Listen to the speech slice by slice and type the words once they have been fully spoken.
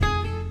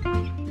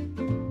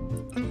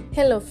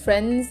Hello,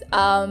 friends.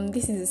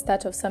 This is the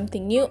start of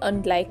something new.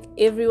 I'd like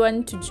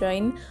everyone to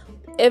join.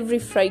 Every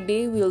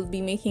Friday, we'll be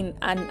making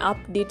an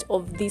update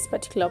of this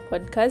particular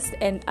podcast,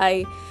 and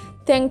I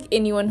thank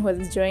anyone who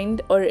has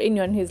joined or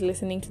anyone who is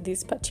listening to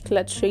this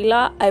particular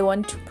trailer. I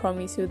want to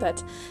promise you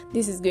that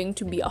this is going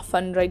to be a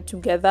fun ride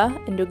together,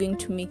 and we're going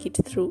to make it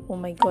through. Oh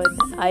my God,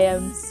 I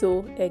am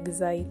so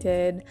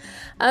excited.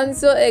 I'm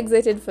so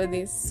excited for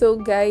this. So,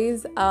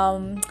 guys,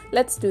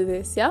 let's do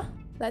this. Yeah,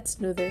 let's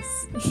do this.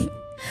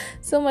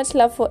 So much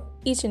love for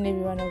each and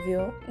every one of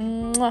you.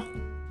 Mwah.